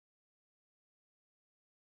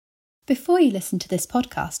Before you listen to this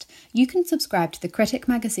podcast, you can subscribe to The Critic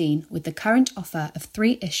magazine with the current offer of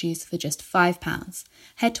 3 issues for just £5.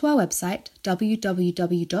 Head to our website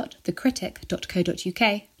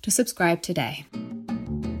www.thecritic.co.uk to subscribe today.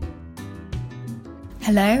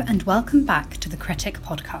 Hello and welcome back to The Critic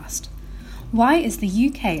podcast. Why is the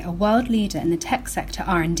UK a world leader in the tech sector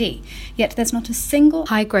R&D, yet there's not a single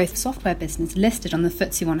high-growth software business listed on the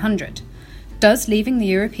FTSE 100? Does leaving the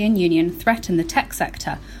European Union threaten the tech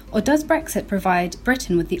sector, or does Brexit provide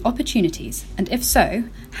Britain with the opportunities, and if so,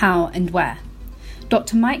 how and where?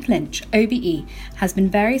 Dr. Mike Lynch, OBE, has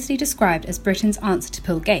been variously described as Britain's answer to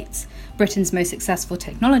Bill Gates, Britain's most successful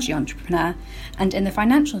technology entrepreneur, and in the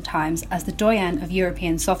Financial Times as the doyen of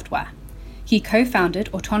European software. He co-founded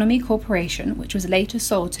Autonomy Corporation, which was later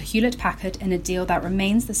sold to Hewlett-Packard in a deal that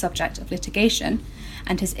remains the subject of litigation,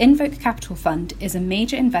 and his Invoke Capital Fund is a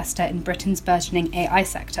major investor in Britain's burgeoning AI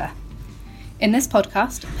sector. In this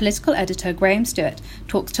podcast, political editor Graham Stewart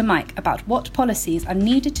talks to Mike about what policies are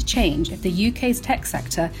needed to change if the UK's tech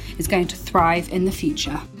sector is going to thrive in the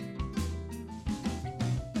future.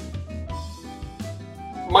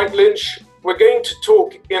 Mike Lynch, we're going to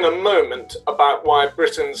talk in a moment about why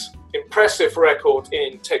Britain's impressive record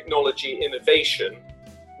in technology innovation,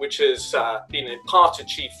 which has been in part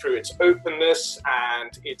achieved through its openness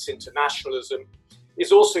and its internationalism,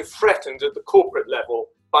 is also threatened at the corporate level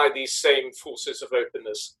by these same forces of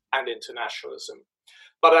openness and internationalism.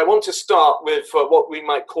 But I want to start with what we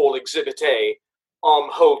might call Exhibit A, Arm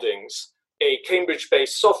Holdings, a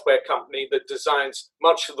Cambridge-based software company that designs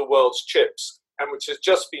much of the world's chips and which has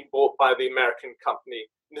just been bought by the American company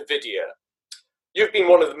NVIDIA. You've been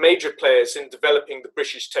one of the major players in developing the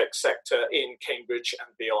British tech sector in Cambridge and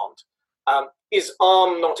beyond. Is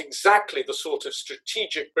Arm not exactly the sort of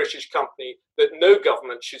strategic British company that no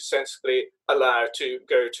government should sensibly allow to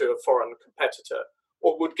go to a foreign competitor?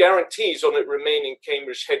 Or would guarantees on it remaining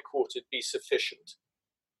Cambridge headquartered be sufficient?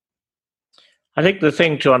 I think the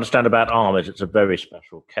thing to understand about Arm is it's a very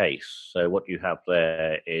special case. So what you have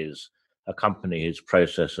there is a company whose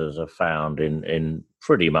processors are found in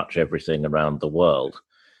pretty much everything around the world.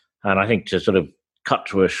 And I think to sort of cut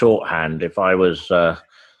to a shorthand, if I was the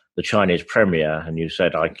Chinese premier and you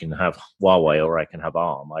said I can have Huawei or I can have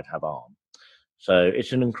Arm, I'd have Arm. So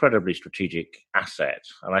it's an incredibly strategic asset.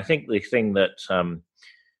 And I think the thing that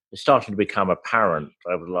is starting to become apparent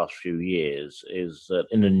over the last few years is that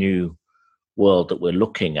in the new world that we're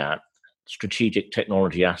looking at, strategic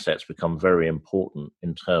technology assets become very important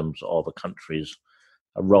in terms of a country's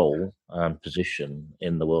role and position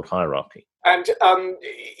in the world hierarchy. And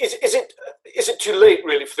is it too late,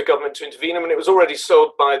 really, for the government to intervene? I mean, it was already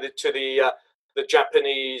sold to the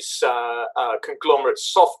Japanese conglomerate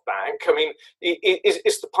SoftBank. I mean,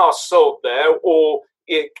 is the past sold there, or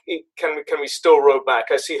can we still roll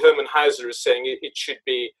back? I see Herman Hauser is saying it should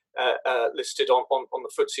be listed on the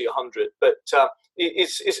FTSE 100, but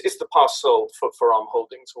is the past sold for Arm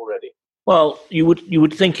Holdings already? Well, you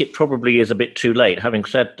would think it probably is a bit too late. Having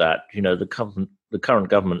said that, you know, the current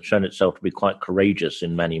government has shown itself to be quite courageous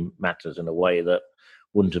in many matters in a way that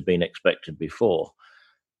wouldn't have been expected before.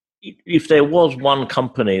 If there was one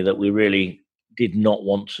company that we really did not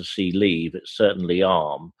want to see leave, it's certainly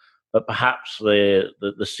Arm. But perhaps the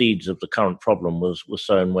seeds of the current problem was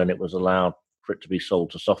sown when it was allowed for it to be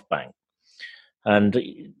sold to SoftBank. And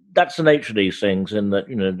that's the nature of these things, in that,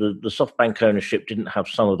 you know, the SoftBank ownership didn't have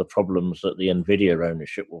some of the problems that the NVIDIA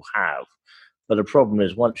ownership will have. But the problem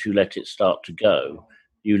is once you let it start to go,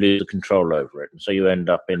 you lose the control over it. And so you end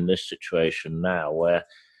up in this situation now where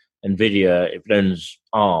NVIDIA, if it owns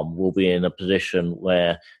Arm, will be in a position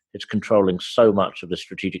where it's controlling so much of the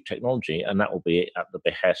strategic technology, and that will be at the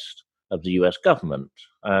behest of the US government.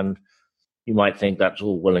 And you might think that's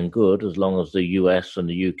all well and good as long as the US and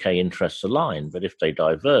the UK interests align. But if they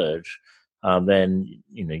diverge, then,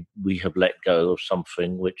 you know, we have let go of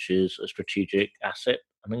something which is a strategic asset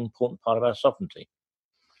and an important part of our sovereignty.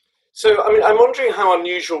 So, I mean, I'm wondering how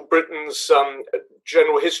unusual Britain's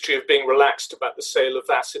general history of being relaxed about the sale of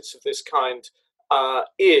assets of this kind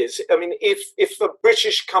is. I mean, if a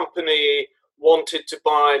British company wanted to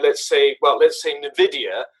buy, let's say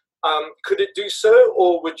NVIDIA, could it do so,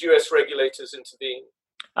 or would US regulators intervene?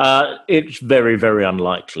 It's very, very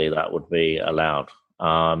unlikely that would be allowed.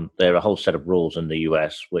 There are a whole set of rules in the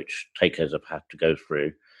US which takers have had to go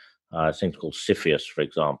through, things called CFIUS, for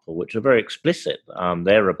example, which are very explicit.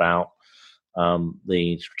 They're about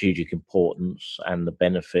the strategic importance and the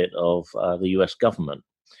benefit of the US government.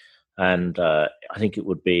 And I think it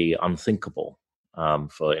would be unthinkable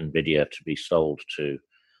for NVIDIA to be sold to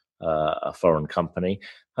a foreign company.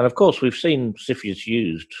 And of course, we've seen CFIUS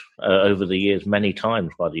used over the years many times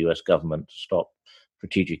by the US government to stop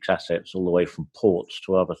strategic assets all the way from ports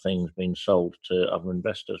to other things being sold to other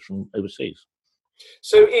investors from overseas.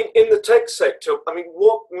 So in the tech sector, I mean,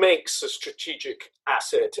 what makes a strategic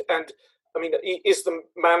asset? And I mean, is the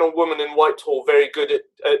man or woman in Whitehall very good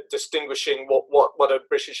at distinguishing what a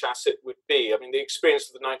British asset would be? I mean, the experience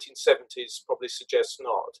of the 1970s probably suggests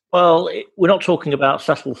not. Well, we're not talking about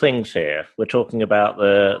subtle things here. We're talking about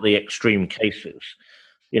the extreme cases.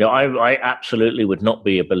 You know, I absolutely would not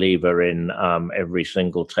be a believer in every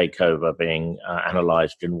single takeover being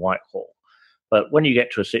analysed in Whitehall. But when you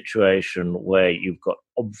get to a situation where you've got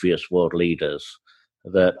obvious world leaders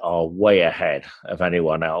that are way ahead of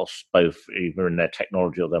anyone else, both either in their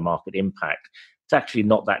technology or their market impact, it's actually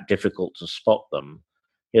not that difficult to spot them.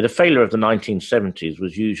 You know, the failure of the 1970s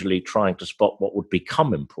was usually trying to spot what would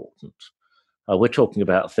become important. We're talking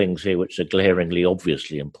about things here which are glaringly,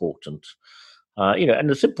 obviously important. You know, and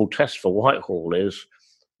the simple test for Whitehall is: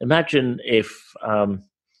 imagine if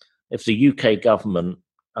the UK government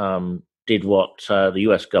did what the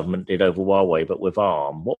US government did over Huawei, but with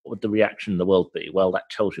ARM. What would the reaction in the world be? Well, that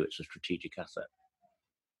tells you it's a strategic asset.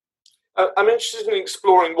 I'm interested in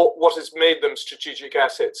exploring what has made them strategic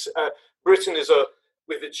assets. Britain is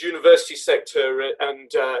with its university sector and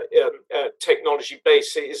technology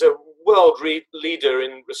base, is a world leader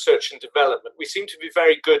in research and development. We seem to be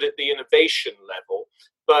very good at the innovation level,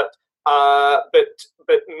 but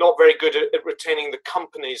not very good at retaining the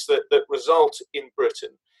companies that result in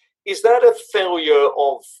Britain. Is that a failure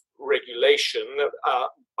of regulation,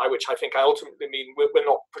 by which I think I ultimately mean we're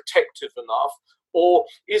not protective enough, or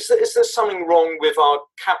is there something wrong with our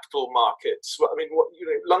capital markets? I mean,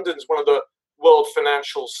 London's one of the world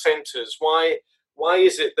financial centres. Why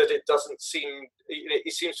is it that it doesn't seem?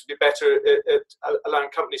 It seems to be better at allowing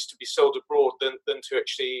companies to be sold abroad than to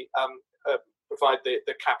actually provide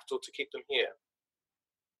the capital to keep them here.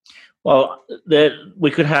 Well,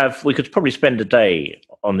 we could probably spend a day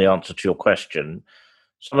on the answer to your question.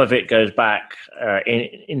 Some of it goes back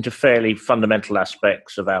into fairly fundamental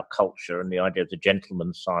aspects of our culture and the idea of the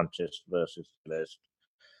gentleman scientist versus the list.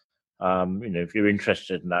 If you're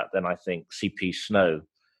interested in that, then I think C.P. Snow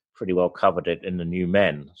pretty well covered it in The New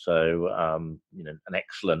Men. So, an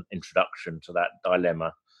excellent introduction to that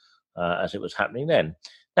dilemma as it was happening then.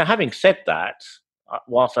 Now, having said that,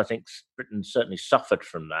 whilst I think Britain certainly suffered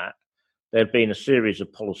from that, there have been a series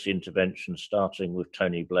of policy interventions, starting with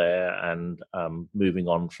Tony Blair and moving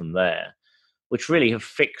on from there, which really have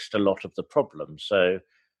fixed a lot of the problems. So,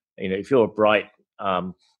 if you're a bright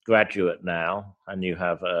graduate now and you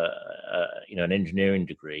have an engineering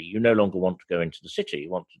degree, you no longer want to go into the city. You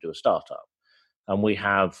want to do a startup, and we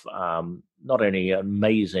have not only an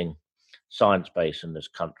amazing science base in this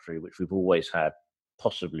country, which we've always had,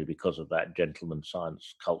 possibly because of that gentleman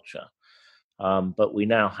science culture. But we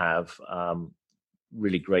now have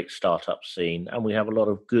really great startup scene, and we have a lot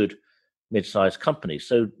of good mid-sized companies.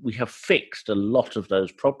 So we have fixed a lot of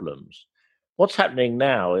those problems. What's happening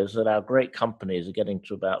now is that our great companies are getting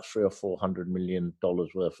to about $300 or $400 million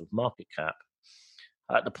worth of market cap,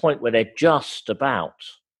 at the point where they're just about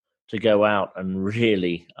to go out and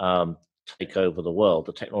really take over the world.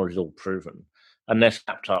 The technology is all proven, and they're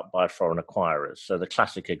snapped up by foreign acquirers. So the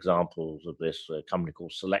classic examples of this, a company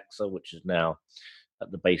called Solexa, which is now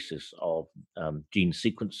at the basis of gene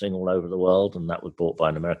sequencing all over the world, and that was bought by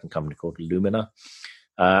an American company called Illumina.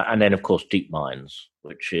 And then, of course, DeepMinds,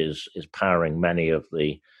 which is powering many of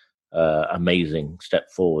the amazing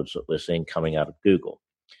step forwards that we're seeing coming out of Google.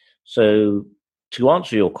 So to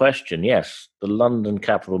answer your question, yes, the London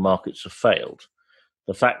capital markets have failed.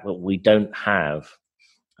 The fact that we don't have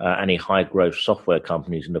any high-growth software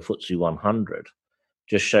companies in the FTSE 100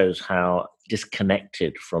 just shows how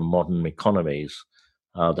disconnected from modern economies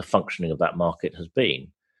the functioning of that market has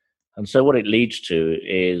been. And so what it leads to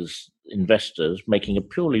is investors making a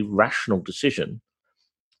purely rational decision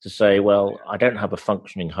to say, well, I don't have a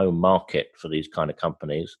functioning home market for these kind of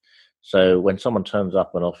companies. So when someone turns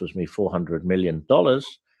up and offers me $400 million,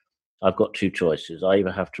 I've got two choices. I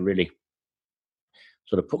either have to really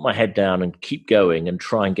sort of put my head down and keep going and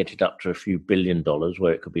try and get it up to a few $1 billion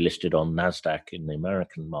where it could be listed on NASDAQ in the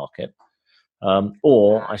American market,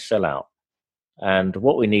 or I sell out. And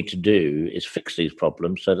what we need to do is fix these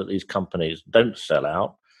problems so that these companies don't sell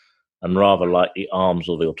out, and rather like the ARMs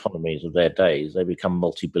or the autonomies of their days, they become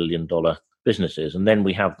multi-billion-dollar businesses. And then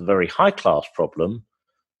we have the very high-class problem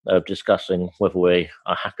of discussing whether we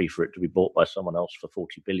are happy for it to be bought by someone else for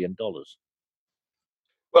 $40 billion.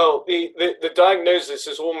 Well, the diagnosis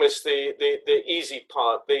is almost the easy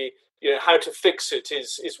part. How to fix it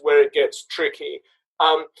is where it gets tricky.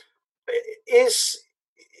 Is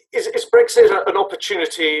Brexit an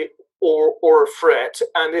opportunity or a threat?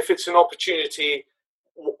 And if it's an opportunity,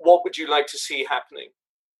 what would you like to see happening?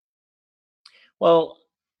 Well,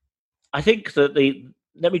 I think that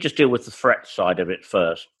let me just deal with the threat side of it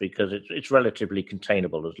first, because it's relatively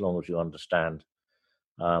containable as long as you understand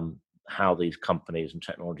how these companies and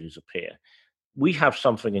technologies appear. We have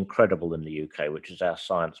something incredible in the UK, which is our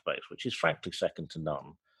science base, which is frankly second to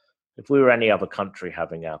none. If we were any other country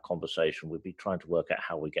having our conversation, we'd be trying to work out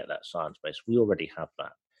how we get that science base. We already have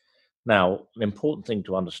that. Now, an important thing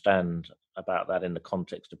to understand about that in the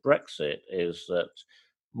context of Brexit is that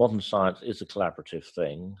modern science is a collaborative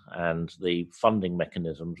thing, and the funding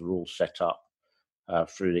mechanisms are all set up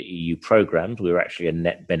through the EU programs. We're actually a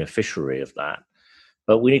net beneficiary of that.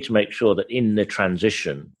 But we need to make sure that in the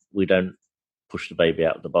transition, we don't push the baby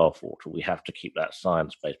out of the bathwater. We have to keep that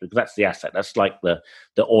science base, because that's the asset. That's like the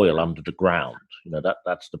oil under the ground.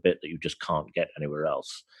 That's the bit that you just can't get anywhere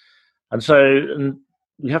else. And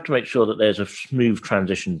we have to make sure that there's a smooth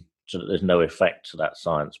transition so that there's no effect to that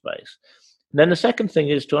science base. And then the second thing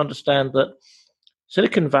is to understand that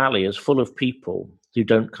Silicon Valley is full of people who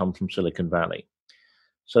don't come from Silicon Valley.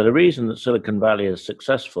 So the reason that Silicon Valley is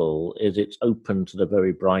successful is it's open to the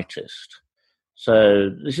very brightest. So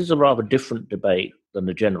this is a rather different debate than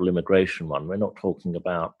the general immigration one. We're not talking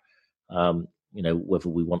about, whether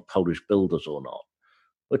we want Polish builders or not.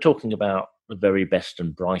 We're talking about the very best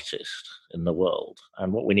and brightest in the world.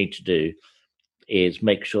 And what we need to do is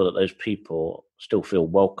make sure that those people still feel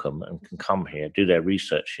welcome and can come here, do their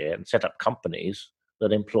research here, and set up companies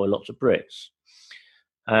that employ lots of Brits.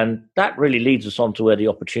 And that really leads us on to where the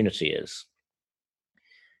opportunity is.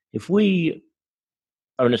 If we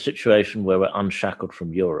are in a situation where we're unshackled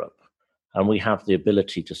from Europe and we have the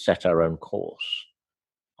ability to set our own course,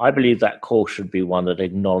 I believe that course should be one that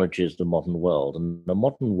acknowledges the modern world. And the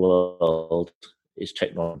modern world is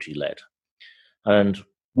technology-led. And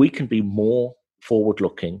we can be more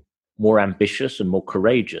forward-looking, more ambitious, and more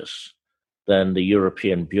courageous than the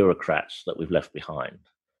European bureaucrats that we've left behind.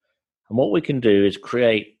 And what we can do is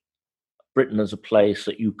create Britain as a place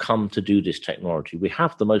that you come to do this technology. We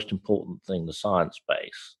have the most important thing, the science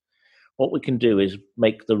base. What we can do is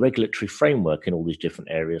make the regulatory framework in all these different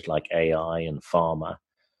areas like AI and pharma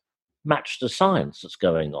match the science that's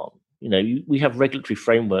going on. We have regulatory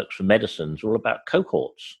frameworks for medicines all about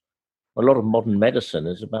cohorts. A lot of modern medicine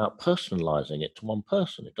is about personalizing it to one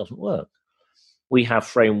person. It doesn't work. We have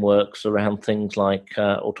frameworks around things like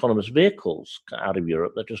autonomous vehicles out of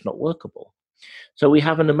Europe that are just not workable. So we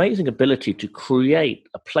have an amazing ability to create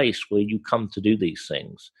a place where you come to do these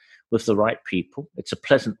things with the right people. It's a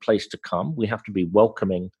pleasant place to come. We have to be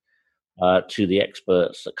welcoming to the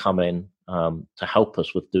experts that come in to help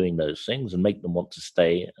us with doing those things and make them want to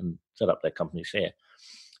stay and set up their companies here.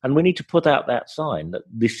 And we need to put out that sign that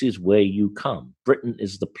this is where you come. Britain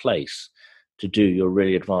is the place to do your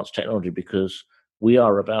really advanced technology, because we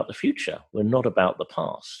are about the future. We're not about the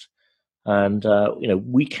past. And,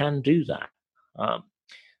 we can do that.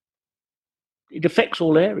 It affects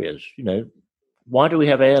all areas. Why do we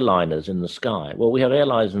have airliners in the sky? Well, we have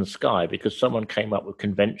airliners in the sky because someone came up with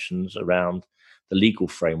conventions around the legal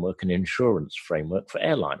framework and insurance framework for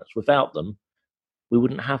airliners. Without them, we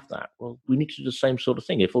wouldn't have that. Well, we need to do the same sort of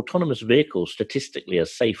thing. If autonomous vehicles statistically are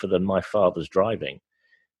safer than my father's driving,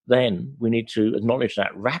 then we need to acknowledge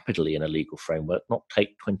that rapidly in a legal framework, not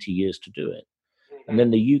take 20 years to do it. And then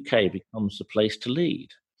the UK becomes the place to lead.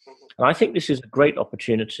 And I think this is a great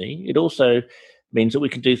opportunity. It also means that we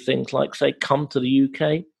can do things like, say, come to the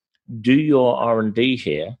UK, do your R&D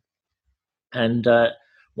here, and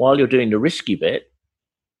while you're doing the risky bit,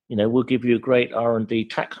 we'll give you a great R&D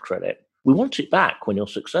tax credit. We want it back when you're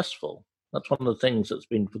successful. That's one of the things that's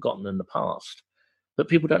been forgotten in the past. But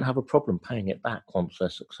people don't have a problem paying it back once they're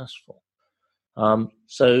successful.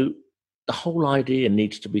 So the whole idea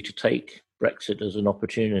needs to be to take Brexit as an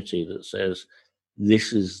opportunity that says,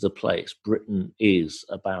 this is the place. Britain is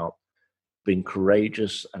about being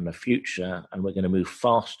courageous and the future, and we're going to move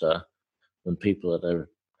faster than people that are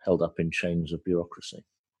held up in chains of bureaucracy.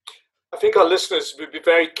 I think our listeners would be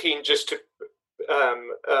very keen just to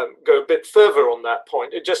go a bit further on that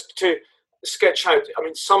point, just to sketch out,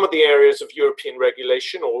 some of the areas of European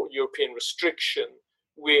regulation or European restriction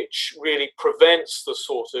which really prevents the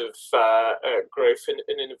sort of growth and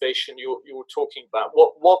innovation you were talking about.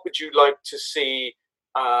 What would you like to see,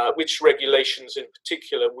 which regulations in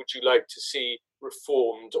particular would you like to see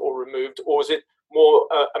reformed or removed, or is it more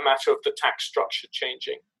a matter of the tax structure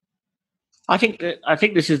changing? I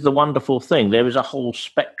think this is the wonderful thing. There is a whole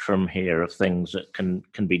spectrum here of things that can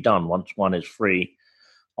be done once one is free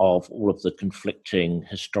of all of the conflicting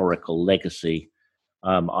historical legacy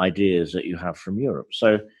ideas that you have from Europe.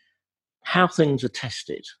 So how things are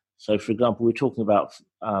tested. So, for example, we're talking about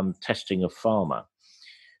testing of pharma.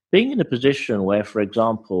 Being in a position where, for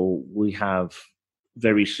example, we have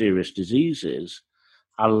very serious diseases,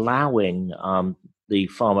 allowing the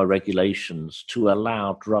pharma regulations to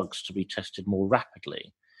allow drugs to be tested more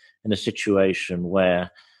rapidly in a situation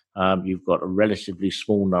where you've got a relatively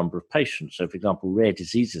small number of patients. So, for example, rare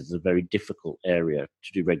diseases is a very difficult area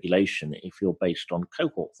to do regulation if you're based on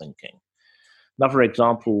cohort thinking. Another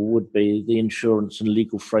example would be the insurance and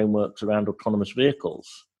legal frameworks around autonomous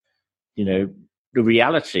vehicles. The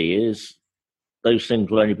reality is those things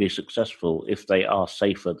will only be successful if they are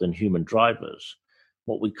safer than human drivers.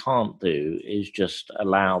 What we can't do is just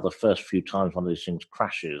allow the first few times one of these things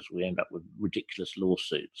crashes, we end up with ridiculous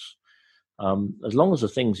lawsuits. As long as the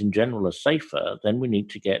things in general are safer, then we need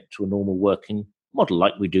to get to a normal working model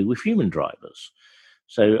like we do with human drivers.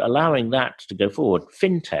 So allowing that to go forward.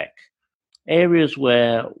 FinTech, areas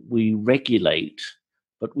where we regulate,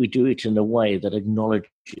 but we do it in a way that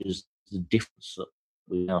acknowledges the difference that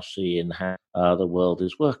we now see in how the world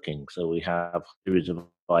is working. So we have a series of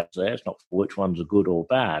advice there. It's not for which ones are good or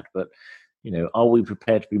bad, but are we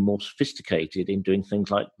prepared to be more sophisticated in doing things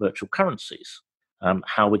like virtual currencies?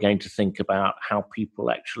 How we're going to think about how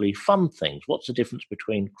people actually fund things. What's the difference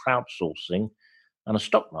between crowdsourcing and a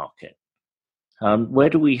stock market? Where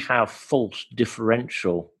do we have false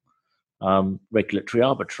differential regulatory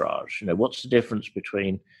arbitrage? What's the difference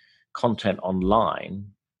between content online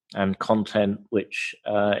and content which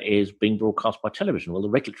is being broadcast by television? Well, the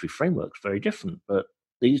regulatory framework's very different, but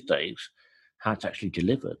these days, how it's actually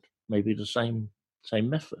delivered may be the same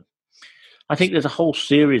method. I think there's a whole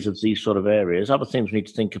series of these sort of areas. Other things we need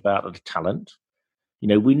to think about are the talent.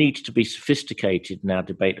 We need to be sophisticated in our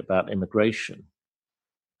debate about immigration.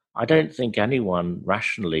 I don't think anyone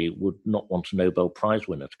rationally would not want a Nobel Prize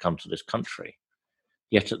winner to come to this country.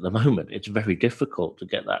 Yet at the moment, it's very difficult to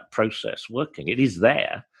get that process working. It is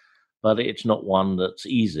there, but it's not one that's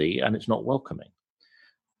easy and it's not welcoming.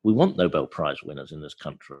 We want Nobel Prize winners in this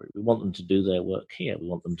country. We want them to do their work here. We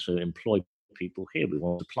want them to employ people here. We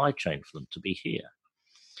want a supply chain for them to be here.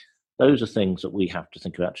 Those are things that we have to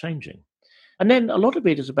think about changing. And then a lot of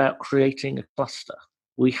it is about creating a cluster.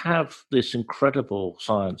 We have this incredible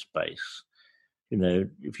science base.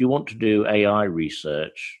 If you want to do AI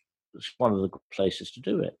research, it's one of the good places to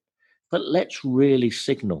do it. But let's really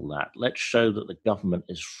signal that. Let's show that the government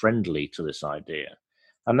is friendly to this idea.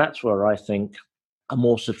 And that's where I think a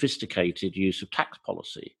more sophisticated use of tax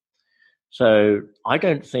policy. So I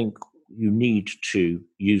don't think you need to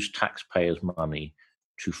use taxpayers' money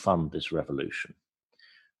to fund this revolution.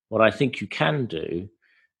 What I think you can do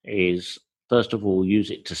is, first of all,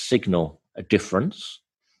 use it to signal a difference,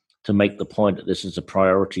 to make the point that this is a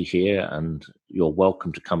priority here and you're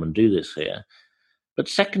welcome to come and do this here. But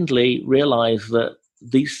secondly, realize that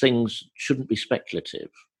these things shouldn't be speculative.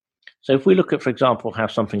 So if we look at, for example, how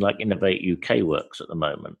something like Innovate UK works at the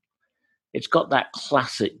moment, it's got that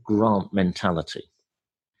classic grant mentality.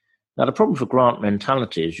 Now, the problem for grant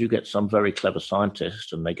mentality is you get some very clever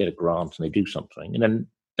scientists and they get a grant and they do something, and then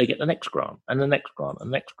they get the next grant and the next grant and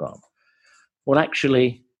the next grant. Well,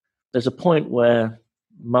 actually, there's a point where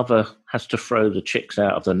mother has to throw the chicks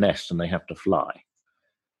out of the nest and they have to fly.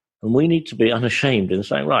 And we need to be unashamed in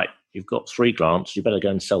saying, right, you've got 3 grants, you better go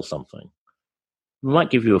and sell something. We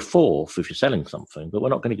might give you a 4th if you're selling something, but we're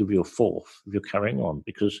not going to give you a 4th if you're carrying on.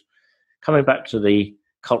 Because coming back to the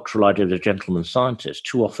cultural idea of the gentleman scientist,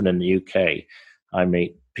 too often in the UK, I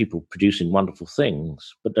meet people producing wonderful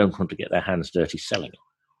things, but don't want to get their hands dirty selling it.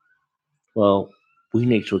 Well, we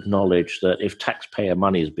need to acknowledge that if taxpayer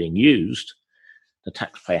money is being used, the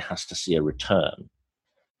taxpayer has to see a return.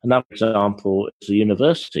 Another example is the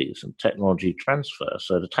universities and technology transfer.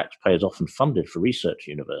 So the taxpayer is often funded for research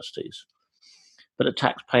universities, but the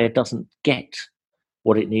taxpayer doesn't get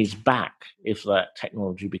what it needs back if that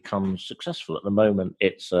technology becomes successful. At the moment,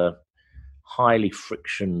 it's a highly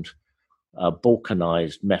frictioned,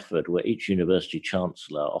 balkanized method where each university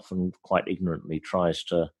chancellor often quite ignorantly tries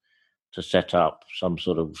to set up some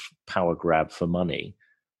sort of power grab for money,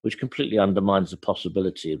 which completely undermines the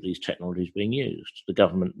possibility of these technologies being used. The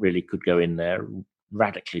government really could go in there,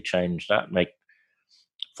 radically change that, make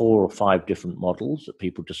 4 or 5 different models that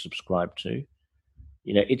people just subscribe to.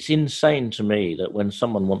 It's insane to me that when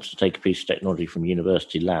someone wants to take a piece of technology from a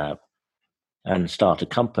university lab and start a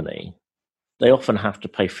company, they often have to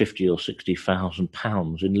pay £50,000 or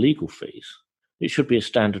 £60,000 in legal fees. It should be a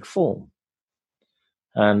standard form.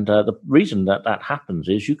 And the reason that happens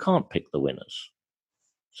is you can't pick the winners.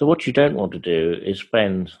 So what you don't want to do is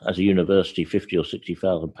spend, as a university, 50 or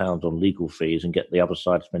 60,000 pounds on legal fees and get the other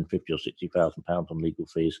side to spend 50 or 60,000 pounds on legal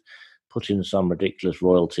fees, put in some ridiculous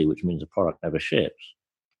royalty, which means the product never ships.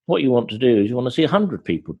 What you want to do is you want to see 100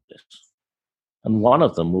 people do this, and one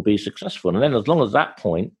of them will be successful. And then as long as that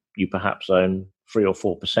point, you perhaps own 3 or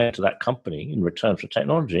 4% of that company in return for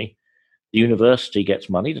technology, the university gets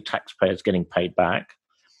money, the taxpayer's getting paid back,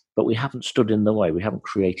 but we haven't stood in the way. We haven't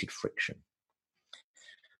created friction.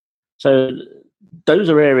 So those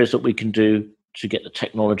are areas that we can do to get the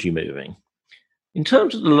technology moving. In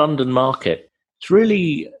terms of the London market, it's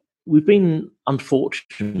really, we've been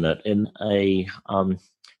unfortunate in a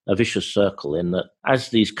vicious circle in that as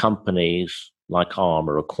these companies like Arm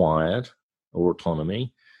are acquired, or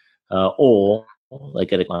Autonomy, or they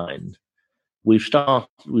get declined, we've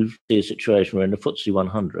seen a situation where in the FTSE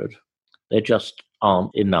 100, there just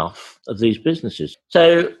aren't enough of these businesses.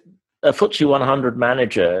 So a FTSE 100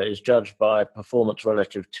 manager is judged by performance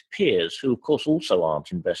relative to peers, who, of course, also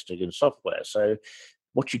aren't investing in software. So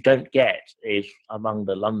what you don't get is, among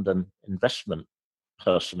the London investment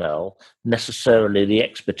personnel, necessarily the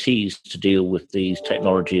expertise to deal with these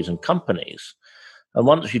technologies and companies. And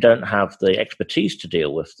once you don't have the expertise to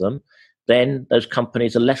deal with them, then those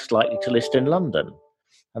companies are less likely to list in London.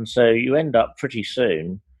 And so you end up pretty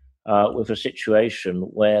soon with a situation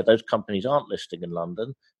where those companies aren't listing in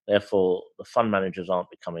London. Therefore, the fund managers aren't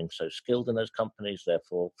becoming so skilled in those companies.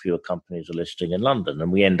 Therefore, fewer companies are listing in London.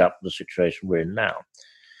 And we end up with the situation we're in now.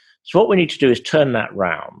 So what we need to do is turn that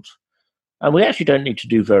round. And we actually don't need to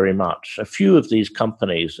do very much. A few of these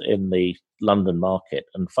companies in the London market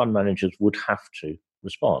and fund managers would have to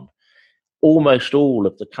respond. Almost all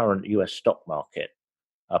of the current US stock market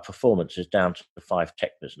performance is down to the 5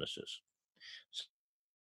 tech businesses.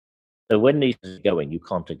 So when these are going, you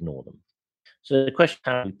can't ignore them. So the question,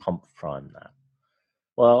 how do we pump prime that?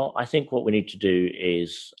 Well, I think what we need to do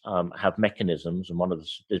is have mechanisms, and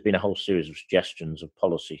there's been a whole series of suggestions of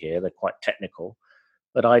policy here. They're quite technical,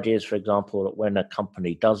 but ideas, for example, that when a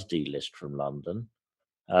company does delist from London,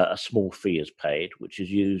 a small fee is paid, which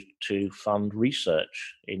is used to fund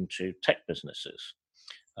research into tech businesses,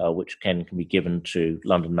 which can be given to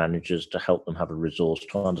London managers to help them have a resource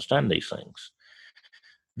to understand these things.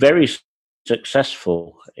 Very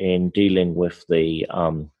successful in dealing with the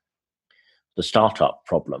startup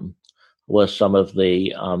problem were some of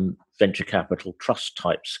the venture capital trust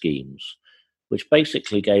type schemes, which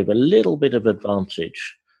basically gave a little bit of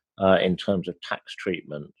advantage in terms of tax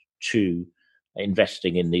treatment to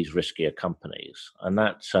investing in these riskier companies. And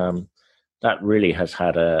that really has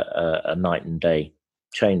had a night and day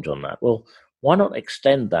change on that. Well, why not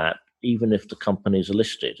extend that even if the companies are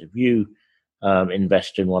listed? If you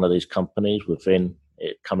invest in one of these companies within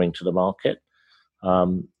it coming to the market,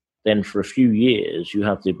 then for a few years you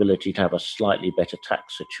have the ability to have a slightly better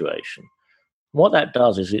tax situation. What that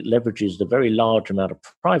does is it leverages the very large amount of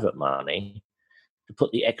private money to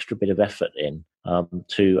put the extra bit of effort in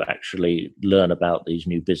to actually learn about these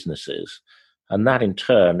new businesses. And that in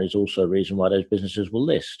turn is also a reason why those businesses will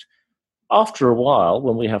list. After a while,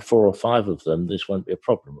 when we have 4 or 5 of them, this won't be a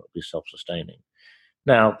problem. It'll be self-sustaining.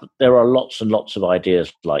 Now, there are lots and lots of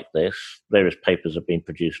ideas like this. Various papers have been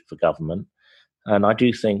produced for government. And I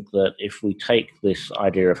do think that if we take this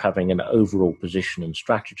idea of having an overall position and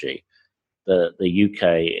strategy, that the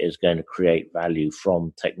UK is going to create value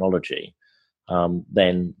from technology,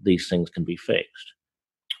 then these things can be fixed.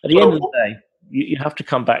 At the end of the day, you have to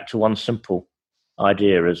come back to one simple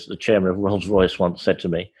idea, as the chairman of Rolls-Royce once said to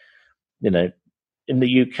me. You know, in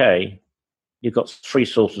the UK, you've got 3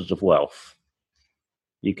 sources of wealth.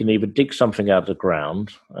 You can either dig something out of the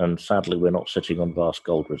ground, and sadly we're not sitting on vast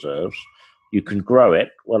gold reserves. You can grow it.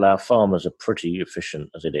 Well, our farmers are pretty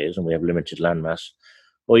efficient as it is, and we have limited landmass.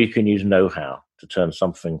 Or you can use know-how to turn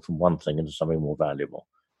something from one thing into something more valuable.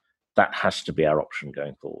 That has to be our option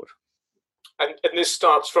going forward. And this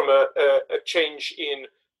starts from a change in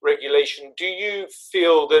regulation. Do you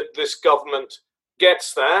feel that this government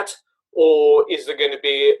gets that, or is there going to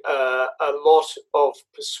be a lot of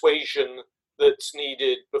persuasion that's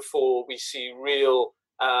needed before we see real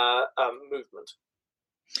movement?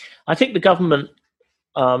 I think the government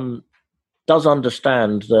does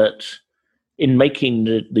understand that in making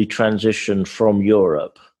the transition from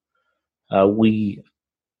Europe, we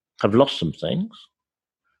have lost some things,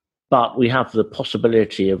 but we have the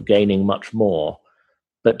possibility of gaining much more.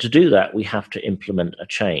 But to do that, we have to implement a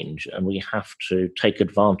change, and we have to take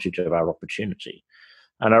advantage of our opportunity.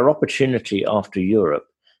 And our opportunity after Europe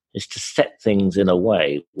is to set things in a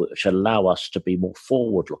way which allow us to be more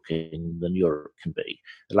forward-looking than Europe can be,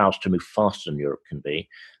 allow us to move faster than Europe can be,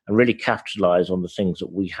 and really capitalize on the things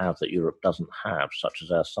that we have that Europe doesn't have, such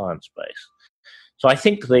as our science base. So I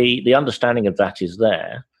think the understanding of that is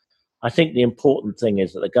there. I think the important thing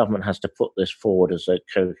is that the government has to put this forward as a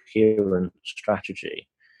coherent strategy.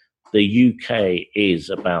 The UK is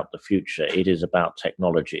about the future. It is about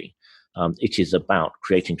technology. It is about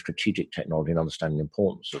creating strategic technology and understanding the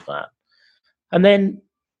importance of that. And then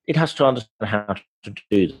it has to understand how to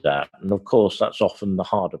do that. And of course, that's often the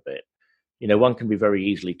harder bit. You know, one can be very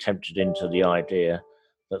easily tempted into the idea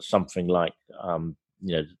that something like,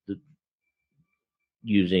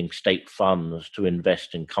 using state funds to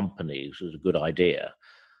invest in companies is a good idea.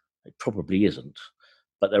 It probably isn't.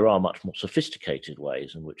 But there are much more sophisticated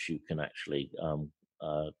ways in which you can actually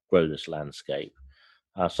grow this landscape.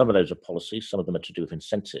 Some of those are policies, some of them are to do with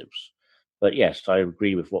incentives. But yes, I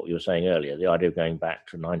agree with what you were saying earlier. The idea of going back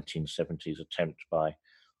to 1970s attempt by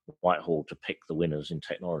Whitehall to pick the winners in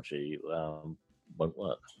technology won't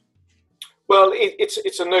work. Well,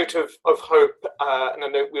 it's a note of hope, and I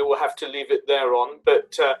know we will have to leave it there on.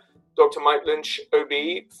 But Dr. Mike Lynch,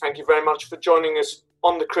 OBE, thank you very much for joining us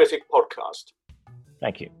on the Critic podcast.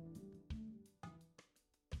 Thank you.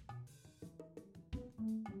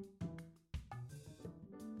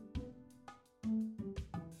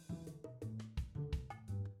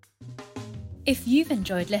 If you've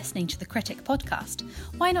enjoyed listening to the Critic podcast,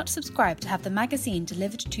 why not subscribe to have the magazine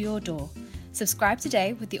delivered to your door? Subscribe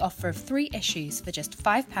today with the offer of 3 issues for just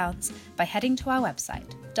 £5 by heading to our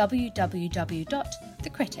website,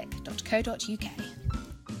 www.thecritic.co.uk.